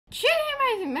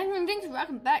evening, men and Jinx,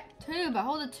 welcome back to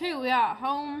Beholder 2. We are at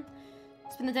home.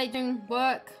 It's been a day doing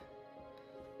work.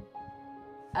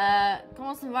 Come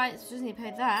on, some rights, just need to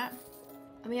pay that.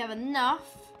 And we have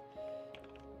enough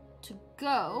to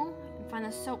go and find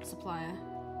a soap supplier.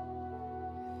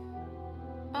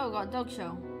 Oh, we got a dog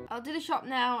show. I'll do the shop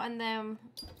now and then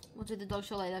we'll do the dog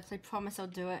show later because I promise I'll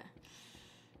do it.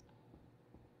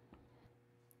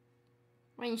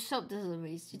 Range soap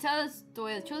deliveries. You tell the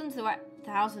story of the children to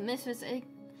the house of Misfits.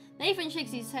 Nathan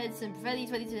shakes his head and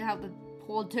Freddy's ready to help the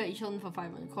poor dirty children for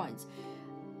 500 coins.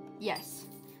 Yes.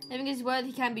 Nathan gives his word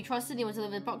he can be trusted. He will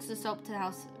deliver the box of soap to the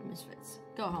house of Misfits.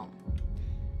 Go home.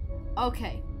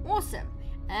 Okay. Awesome.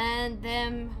 And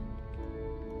then...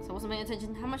 so I wasn't paying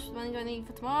attention. How much money do I need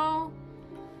for tomorrow?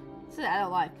 This is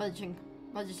adult life. Budgeting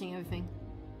everything.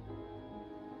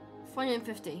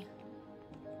 450.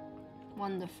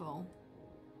 Wonderful.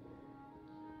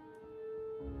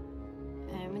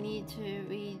 And we need to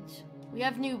read... we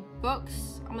have new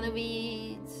books. I'm gonna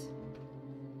read...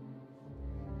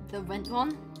 the rent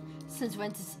one. Since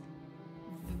rent is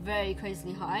very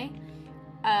crazily high.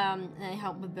 And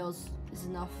help with bills is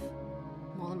enough.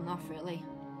 More than enough, really.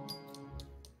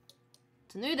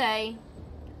 It's a new day.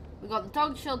 We got the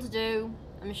dog show to do.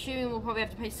 I'm assuming we'll probably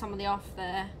have to pay somebody off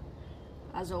there.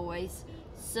 As always.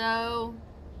 So...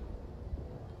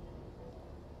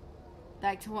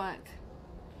 back to work.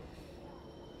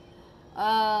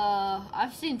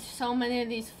 I've seen so many of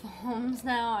these forms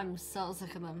now. I'm so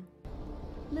sick of them.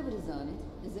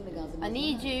 I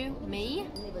need you, me,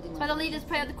 to the leaders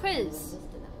play out the quiz.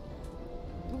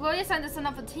 Gloria signed us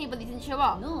up for the team, but he didn't show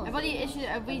up. I've already issued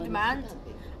a redemand.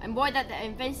 I'm worried that the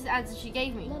invented answer she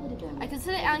gave me. I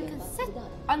consider it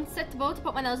unacceptable to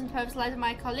put my nose into the lives of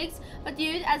my colleagues, but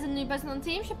you, as a new person on the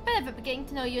team, should benefit by getting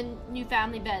to know your new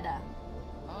family better.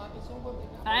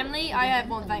 Family? I have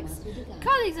one thanks.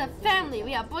 Colleagues are family.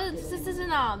 We are brothers and sisters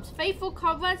in arms. Faithful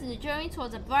comrades in the journey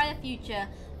towards a brighter future.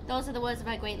 Those are the words of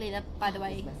our great leader, by the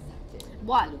way.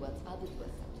 What?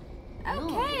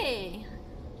 Okay.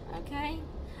 Okay.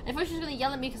 I thought she was going to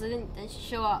yell at me because I didn't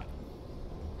show up.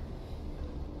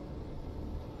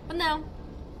 But no.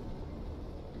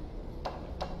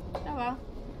 Oh well.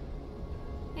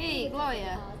 Hey,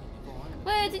 Gloria.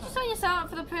 Gloria, did you sign yourself up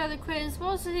for the periodic quiz? What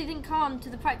else he didn't come to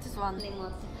the practice one?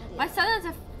 My son is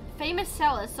a famous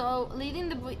seller, so leading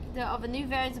the of a new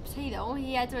variant of potato,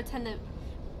 he had to attend the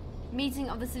meeting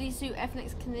of the City Suit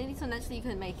Ethnics Committee, so naturally he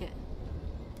couldn't make it.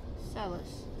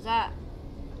 Sellers. Is that...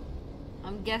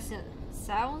 I'm guessing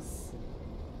sales?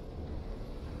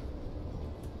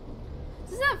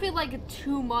 Does that feel like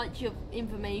too much of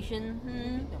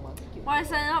information? Why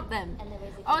sign up then?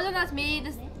 Oh, don't ask me.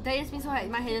 This day has been so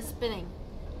hectic, my head is spinning.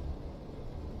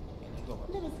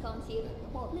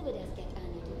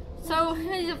 So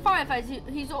he's a firefighter.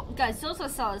 He's also a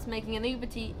seller making a new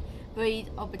breed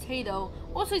of potato.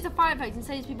 Also, he's a firefighter and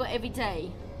saves people every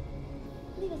day.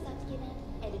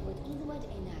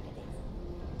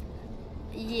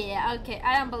 Yeah, okay,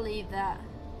 I don't believe that.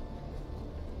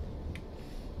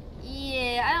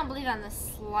 Yeah, I don't believe that in the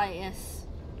slightest.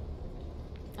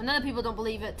 And other people don't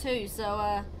believe it too,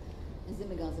 so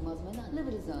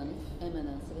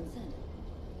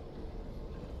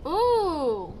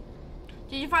ooh!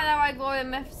 Did you find out why Gloria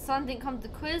Meth's son didn't come to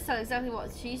the quiz? That's exactly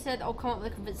what she said, or come up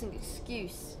with a convincing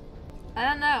excuse. I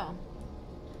don't know.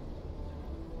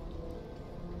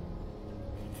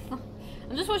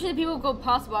 I'm just watching the people go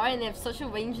past by and they have such a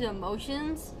range of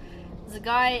emotions. There's a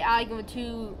guy arguing with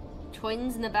two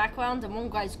twins in the background, and one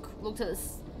guy's looked at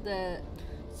the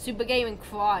super game and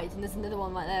cried, and there's another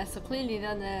one right there, so clearly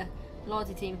they're on the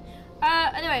loyalty team.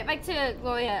 Anyway, back to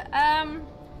Gloria. I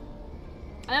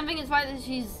don't think it's right that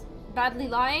she's badly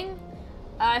lying.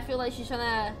 I feel like she's trying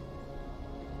to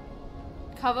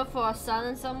cover for her son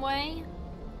in some way.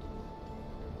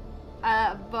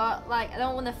 But like, I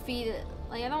don't want to feed it.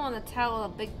 Like, I don't want to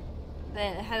tell the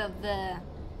head of the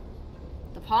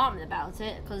department about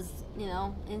it, because, you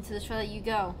know, into the trailer you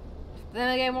go. But then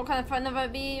again, what kind of fun would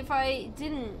it be if I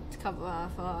didn't cover her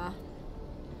for her?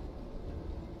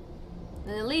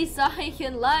 Then at least I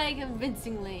can lie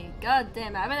convincingly. God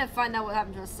damn it, I better find out what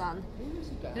happened to her son.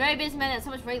 The very busy man has so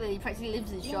much regularly, he practically lives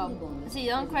in his job. Let's see, you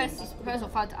don't request his proposal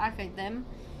file to arcade them.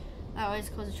 That always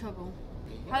causes trouble.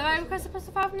 How do I request a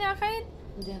proposal file from the arcade?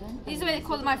 Use the way they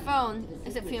call it my phone,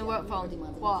 except for your work phone.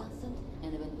 What?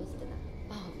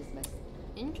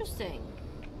 Interesting.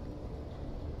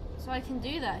 So I can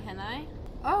do that, can I?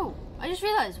 Oh, I just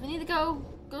realized we need to go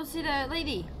see the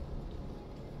lady.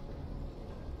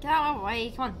 Get out of the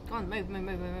way. Come on, move.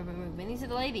 We need to see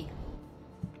the lady.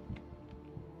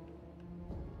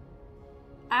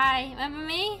 Hi, remember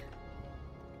me?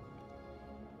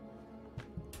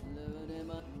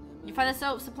 You find a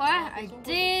soap supplier? I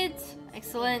did.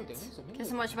 Excellent. Guess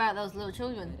so much about those little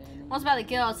children. What's about the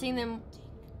girl? I've seen them.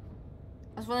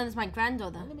 I was wondering, as my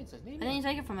granddaughter. Why didn't you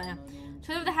take it from her?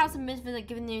 Two of the House of Misfits are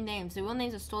given new names. The real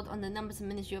names are stored on the numbers of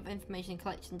Ministry of Information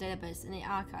Collection database in the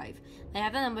archive. They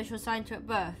have the numbers she was assigned to at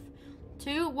birth.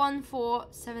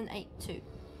 214782.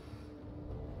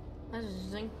 That's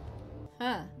interesting.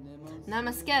 Huh. Now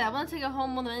I'm scared. I want to take her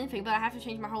home more than anything, but I have to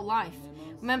change my whole life.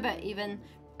 Remember, even,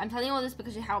 I'm telling you all this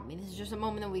because you helped me. This is just a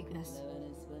moment of weakness.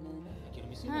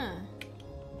 Huh.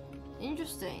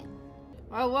 Interesting.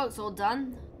 Well, work's all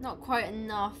done. Not quite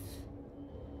enough.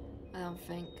 I don't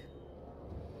think.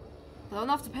 But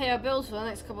enough to pay our bills for the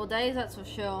next couple of days, that's for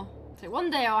sure. So one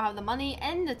day I'll have the money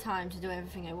and the time to do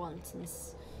everything I want in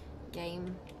this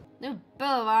game. New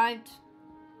bill arrived.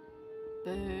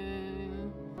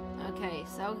 Boom. Okay,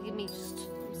 so that'll give me just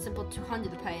a simple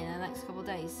 200 to pay in the next couple of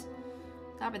days.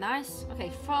 That'd be nice.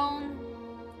 Okay, phone.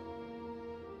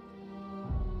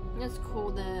 Let's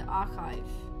call the archive.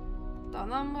 That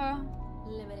number.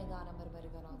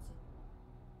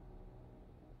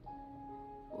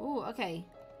 Ooh, okay.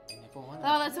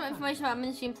 Oh, that's some information about a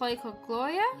ministry employee called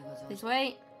Gloria. Please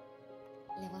wait.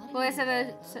 Gloria said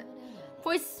that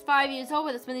 45 years old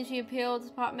with this ministry appeal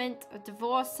department. A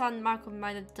divorced son, Michael,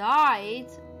 might have died.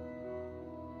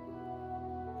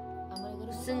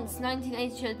 Since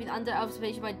 1980, she has been under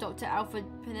observation by Dr. Alfred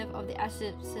Pinnev of the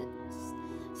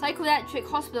Psychiatric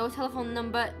Hospital. Telephone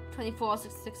number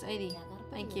 246680.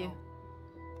 Thank you.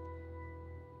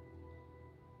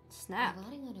 Snap.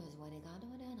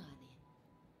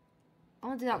 I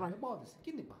want to do that one.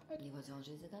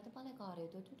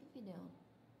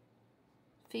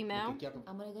 Female.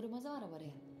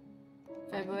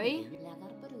 February.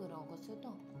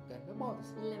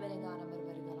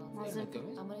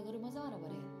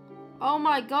 Oh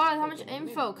my god, how much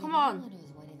info? Come on.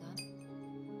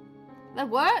 That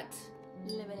worked?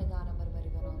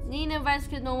 Nina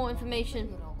Vanska's normal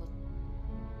information.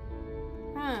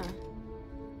 Huh.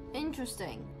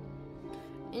 Interesting.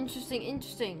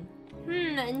 Interesting.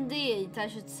 Indeed, I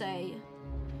should say.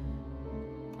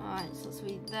 Alright, so let's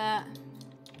read that.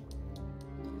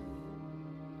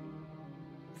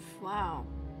 Wow.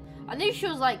 I knew she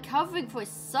was like covering for his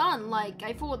son. Like,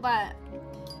 I thought that.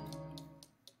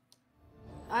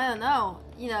 I don't know.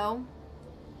 You know.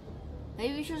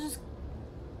 Maybe she was just.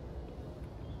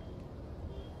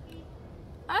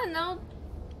 I don't know.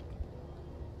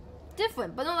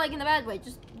 Different, but not like in a bad way.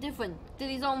 Just different. Did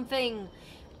his own thing.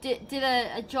 Did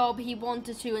a job he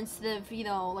wanted to instead of, you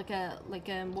know, like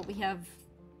what we have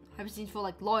seen for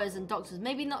like lawyers and doctors.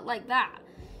 Maybe not like that.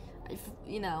 If,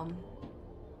 you know.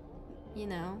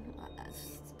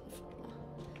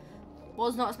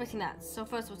 Was not expecting that. So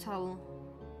first we'll tell.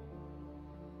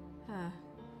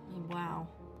 Wow.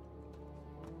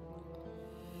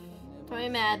 Probably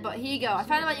mad, but here you go. I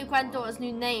found out your granddaughter's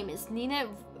new name. It's Nina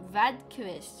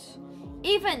Vadkvist.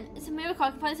 Even, it's a miracle.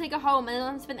 I can finally take her home and I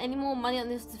don't have to spend any more money on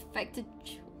this defected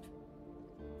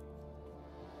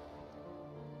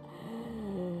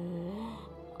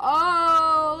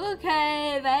Oh,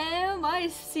 okay, then I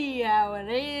see how it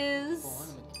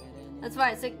is. That's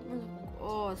right, it's like,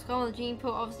 oh, it's going on the gene pool.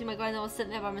 Obviously my granddaughter was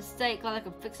sitting there by mistake. Glad I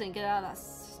could fix it and get out of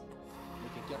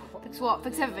that. Fix what?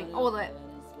 Fix everything, all of it.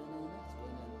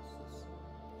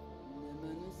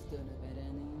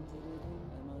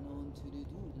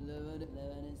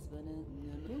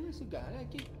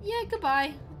 Yeah,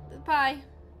 goodbye. Bye.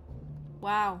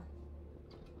 Wow.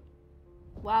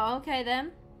 Wow, okay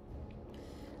then.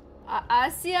 I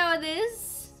see how it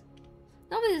is.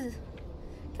 Nobody's.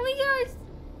 Can we guys.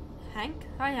 Hank?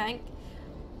 Hi, Hank.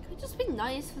 Can we just be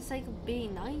nice for the sake of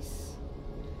being nice?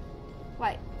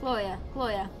 Right, Gloria.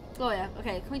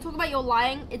 Okay, can we talk about your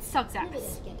lying? It sucks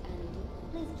ass.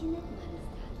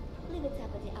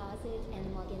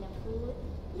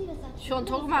 Sean,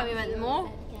 talk about me anymore.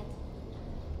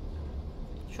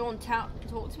 Sean, talk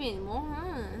to me anymore.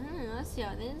 I see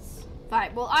how it is.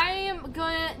 Right, well, I am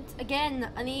gonna, again,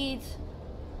 I need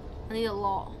a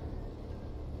lot.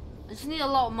 I just need a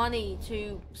lot of money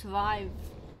to survive.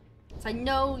 So I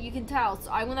know you can tell, so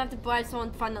I'm gonna have to bribe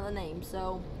someone to find out the name,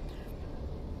 so.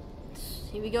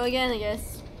 Here we go again, I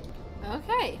guess.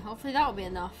 Okay, hopefully that'll be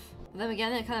enough. But then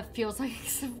again, it kind of feels like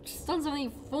I've just done so many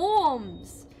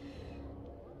forms.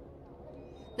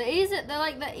 They're easier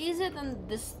than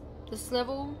this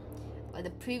level, like the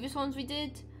previous ones we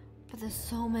did. But there's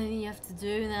so many you have to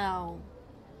do now.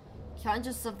 You can't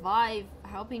just survive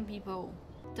helping people.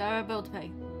 Do I have a bill to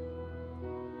pay?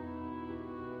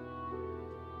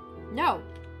 No.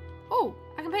 Oh,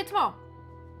 I can pay it tomorrow.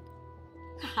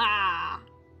 Ha!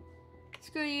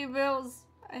 Screw you, bills.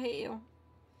 I hate you.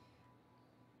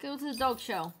 Go to the dog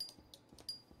show.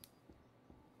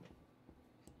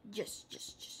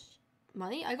 Just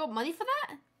money? I got money for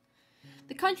that?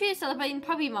 The country is celebrating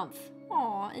Puppy Month.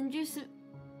 Aww, and juicing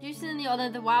in the honor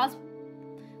of the wise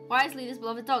leader's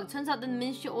beloved dog. Turns out the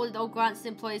ministry ordered all grants to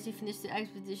employees who finished the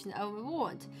expedition a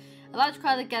reward. A large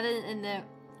crowd had gathered in the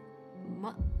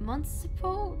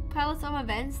municipal palace of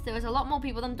events. There was a lot more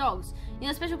people than dogs. You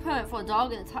know, a special permit for a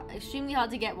dog, and it's extremely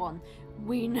hard to get one.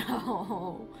 We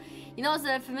know. You know, it's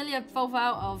a familiar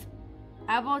profile of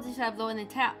Albert Diablo in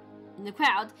the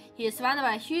crowd. He is surrounded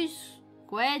by a huge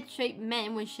square-shaped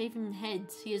men with shaven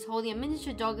heads. He is holding a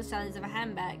miniature dog the size of a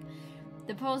handbag.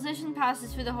 The procession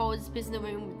passes through the hall and spins in the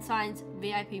room with signs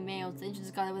VIP males. The entrance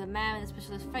is guarded with a man with a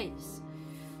specialist face.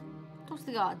 Talk to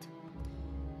the guard.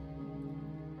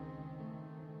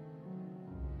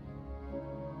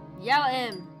 Yell at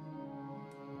him.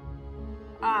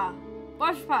 Ah,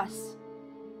 brush pass.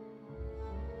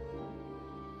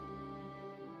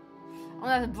 I'm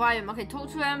gonna have to bribe him. Okay,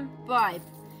 talk to him. Bribe.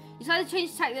 You decide to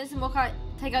change tactics and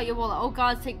take out your wallet. All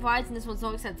guards take bribes and this one's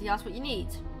not accepted. He asks what you need.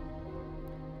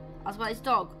 Ask about his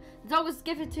dog. The dog was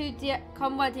gifted to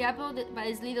Comrade Diablo by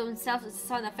his leader himself as a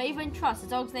sign of favor and trust. The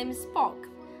dog's name is Spock.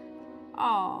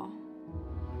 Aww.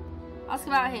 Ask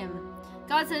about him.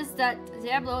 Guard says that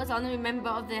Diablo is an honorary member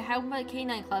of the Helmet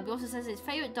Canine Club. He also says it's his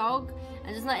favorite dog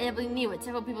and does not anybody knew it.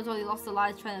 Several people have already lost their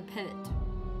lives trying to pet it.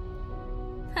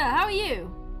 How are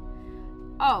you?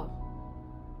 Oh.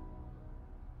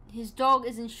 His dog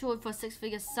is insured for a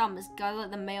 6-figure sum. It's gotta let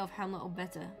the mayor of Hamlet or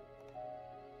better.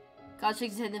 Guard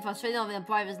shakes his head in frustration over the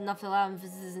bribe is enough to allow him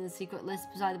visitors in the secret list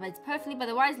presided by perfectly by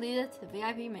the wise leader to the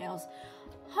VIP males.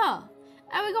 Huh.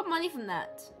 And we got money from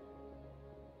that.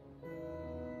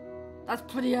 That's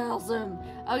pretty awesome.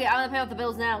 Okay, I'm gonna pay off the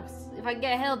bills now. If I can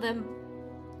get ahead of them,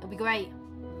 it'll be great.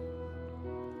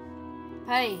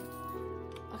 Hey.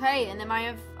 Okay, and then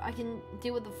I can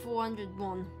deal with the 400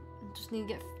 one. I just need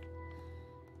to get.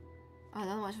 I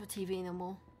don't watch TV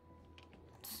anymore.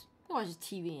 I don't watch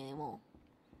TV anymore.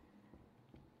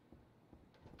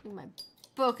 Read my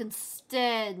book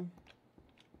instead.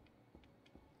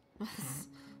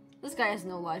 This guy has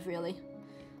no life really.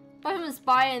 Apart from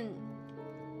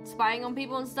spying on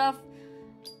people and stuff.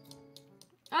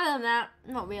 Other than that,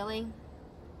 not really.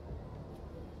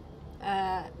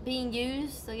 Being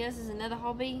used, I guess, is another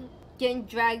hobby. Getting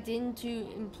dragged into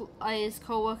his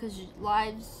co-workers'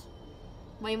 lives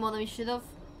way more than we should have.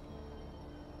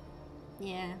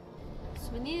 Yeah.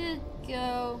 So we need to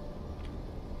go.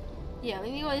 Yeah,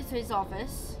 we need to go to his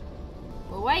office.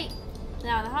 We'll wait an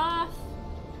hour and a half.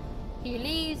 He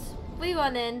leaves. We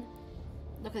run in.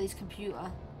 Look at his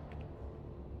computer.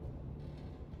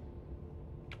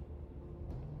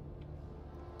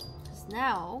 Because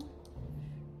now.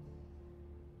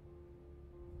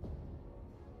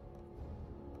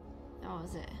 What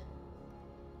was it?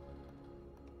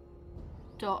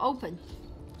 Door open.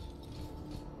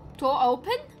 Door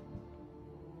open?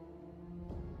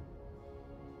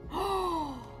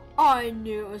 Oh, I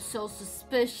knew it was so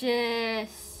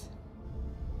suspicious.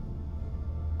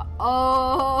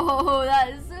 Oh, that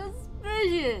is so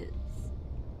suspicious.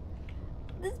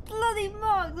 There's bloody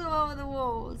marks all over the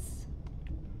walls.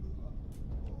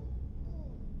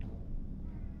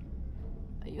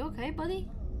 Are you okay, buddy?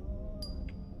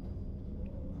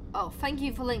 Oh, thank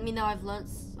you for letting me know I've learnt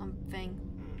something.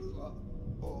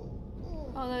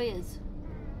 Oh, there he is.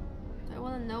 Do I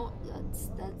want to know?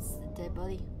 That's the dead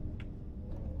body.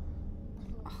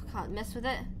 Oh, I can't mess with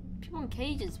it. People in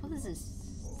cages. What is this?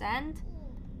 Sand?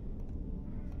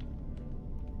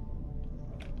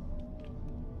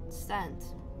 Sand.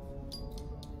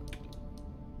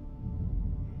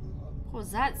 What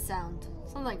was that sound?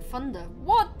 Sounded like thunder.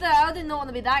 What the hell? I did not want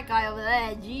to be that guy over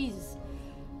there. Jeez.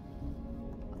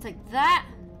 I'll take that.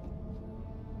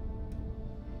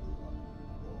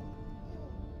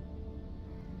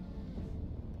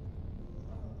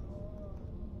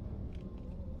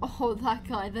 Oh, that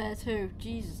guy there too.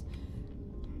 Jesus.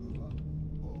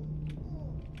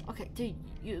 Okay, dude,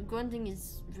 your grunting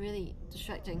is really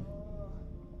distracting.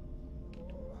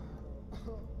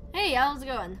 Hey, how's it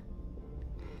going?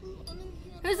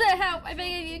 Who's there? Help! I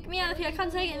beg of you, get me out of here. I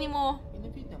can't take it anymore.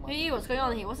 Who are you? What's going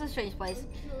on here? What's this strange place?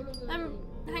 I'm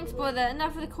Hank's brother.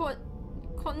 Enough of the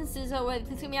courtesies are away.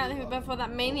 Please get me out of here before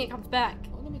that maniac comes back.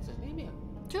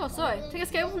 Sure, sorry. Take a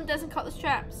scale from the desk and cut the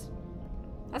straps.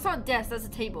 That's not a desk, that's a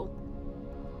table.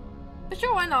 But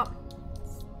sure, why not?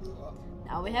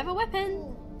 Now we have a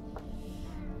weapon.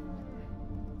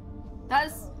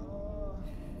 That's...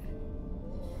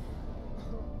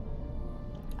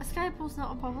 A scalpel's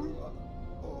not a problem.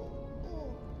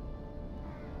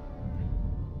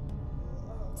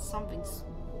 Something's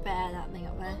bad happening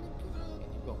up there.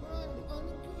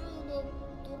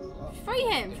 Free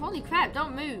him! Holy crap,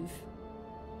 don't move.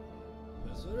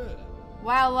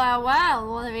 Wow, wow, wow,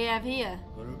 what do we have here?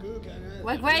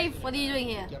 Grave, what are you doing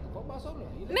here?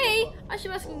 Me? I should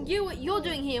be asking you what you're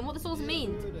doing here and what this all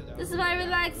means. This is my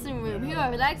relaxing room. Here I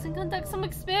relax and conduct some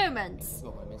experiments.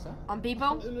 On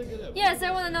people? Yes, I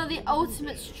want to know the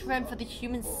ultimate strength of the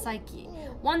human psyche.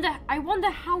 I wonder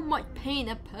how much pain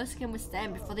a person can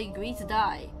withstand before they agree to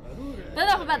die. But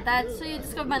enough about that, so you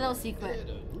discovered my little secret.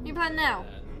 What do you plan now?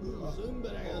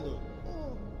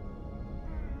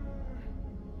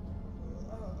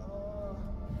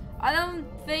 I don't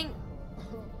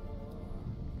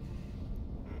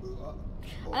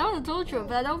want to torture him,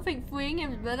 but I don't think freeing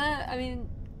him is better. I mean,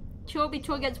 sure, it'll be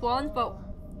 2 against 1, but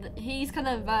he's kind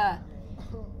of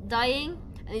dying,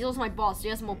 and he's also my boss, so he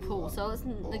has more pull, so let's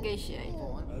negotiate.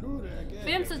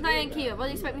 Freedom says 9 and Kira. What do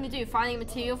you expect me to do? Finding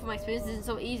material for my experience isn't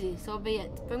so easy, so be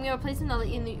it. Bring me a replacement, I'll let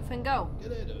you and your friend go.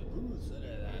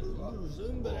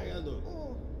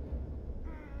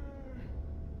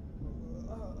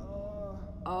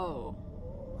 Oh.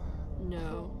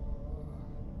 No.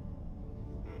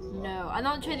 No, I'm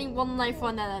not trading 1 life for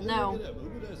another, no.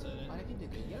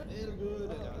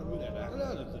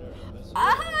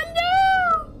 Ah,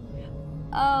 no!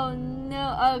 Oh,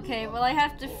 no. Okay, well, I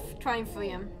have to try and free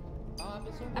him.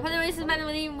 I put the racist man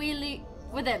with him.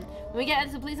 When we get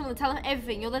into the police, I'm going to tell him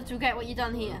everything. You'll live to regret what you've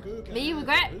done here. Me?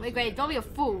 Regret? Regret. Don't be a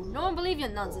fool. No one believes your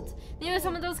nonsense. Even if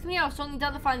someone does come here, I'll certainly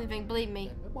doubt to find anything. Believe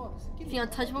me. If you're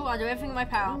untouchable, I'll do everything in my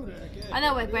power. I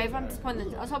know we're grave. I'm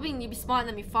disappointed. I was hoping you'd be smarter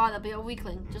than your father, but you're a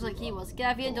weakling, just like he was. Get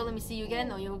out of here and don't let me see you again,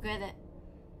 or you'll regret it.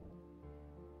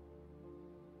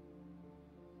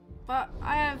 But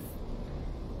I have...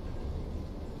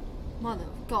 Mother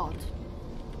of God.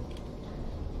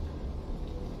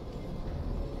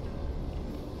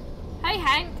 Hey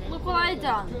Hank, look what I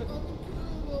done.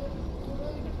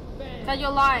 Glad you're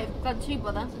alive. Glad too,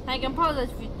 brother. Hank, I'm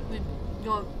apologize for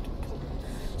your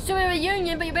still a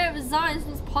reunion, but you better resign as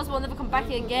soon as possible and never come back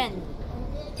here again.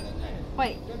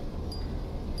 Wait.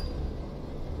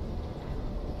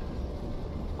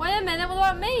 Wait a minute, what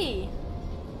about me?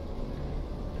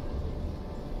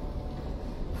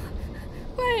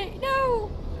 Wait,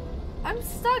 no! I'm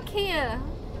stuck here.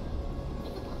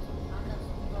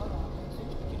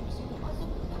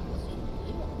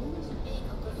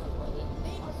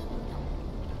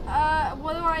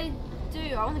 What do I do?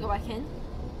 I want to go back in.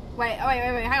 Wait,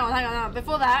 hang on.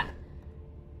 Before that,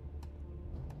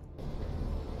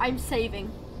 I'm saving.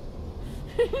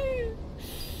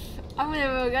 I'm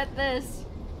gonna regret this.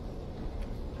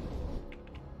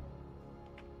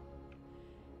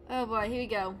 Oh boy, here we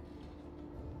go.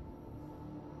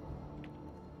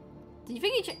 Do you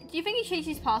think he changed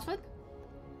his password?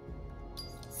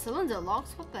 Cylinder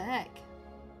locks? What the heck?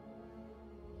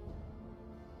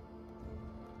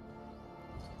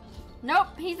 Nope,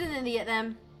 he's an idiot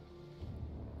then.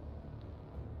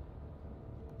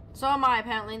 So am I,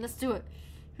 apparently. Let's do it.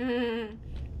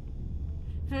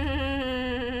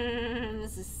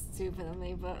 This is stupid of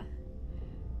me, but...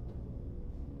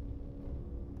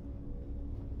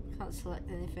 Can't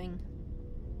select anything.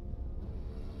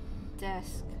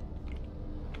 Desk.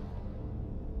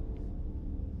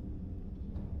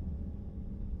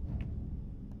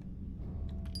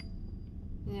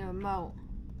 The remote.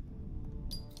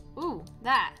 Ooh,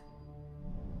 that.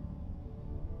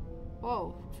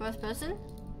 Whoa, first person?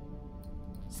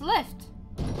 It's a lift.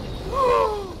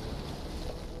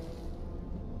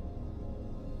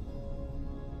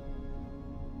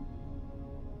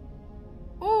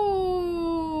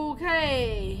 Ooh,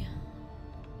 okay.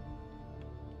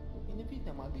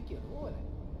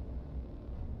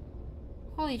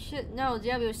 Holy shit, no,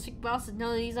 Diablo, sick bastard.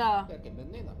 No, these are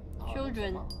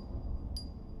children.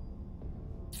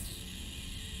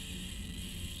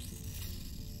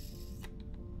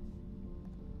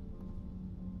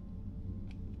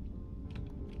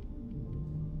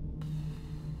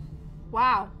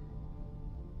 Wow.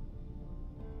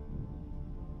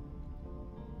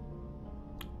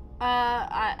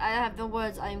 I have no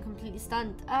words. I am completely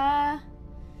stunned.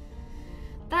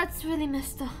 That's really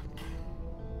messed up.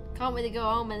 Can't wait to go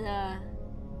home and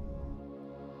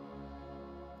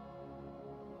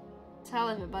tell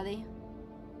everybody.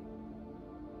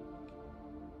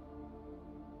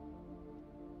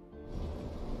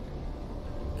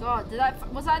 God,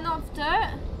 was that not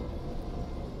dirt?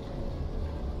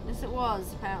 Yes, it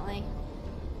was, apparently.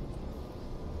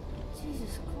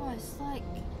 Jesus Christ, like...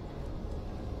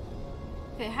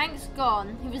 Okay, Hank's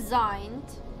gone. He resigned.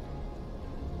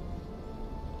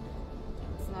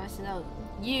 It's nice to know.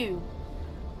 You.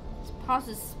 His past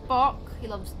is Spock. He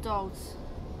loves dogs.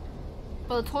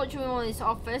 But the torture room in his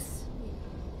office.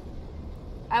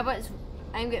 Albert's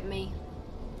angry at me.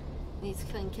 He's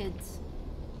killing kids.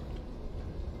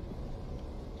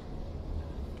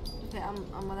 Okay, I'm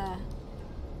gonna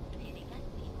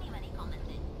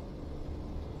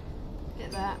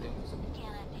get that.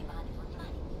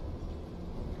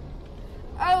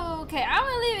 Okay, I'm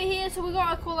gonna leave it here, so we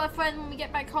gotta call our friend when we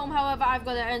get back home. However, I've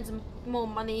gotta earn some more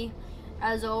money,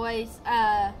 as always,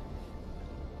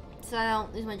 so I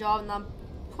don't lose my job, and I'm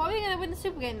probably gonna win the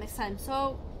super game next time.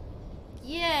 So,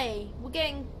 yay, we're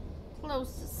getting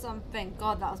close to something.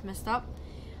 God, that was messed up.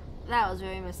 That was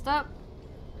very messed up.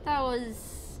 That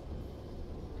was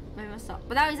very messed up.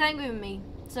 But now he's angry with me,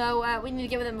 so we need to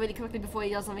get with him really quickly before he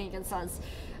does something against us.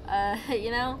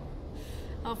 You know,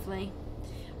 hopefully.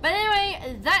 But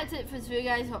anyway, that's it for this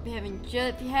video, guys. Hope you have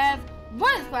enjoyed. If you have,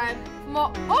 subscribe for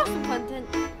more awesome content.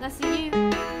 And I'll see you in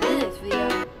the next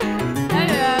video.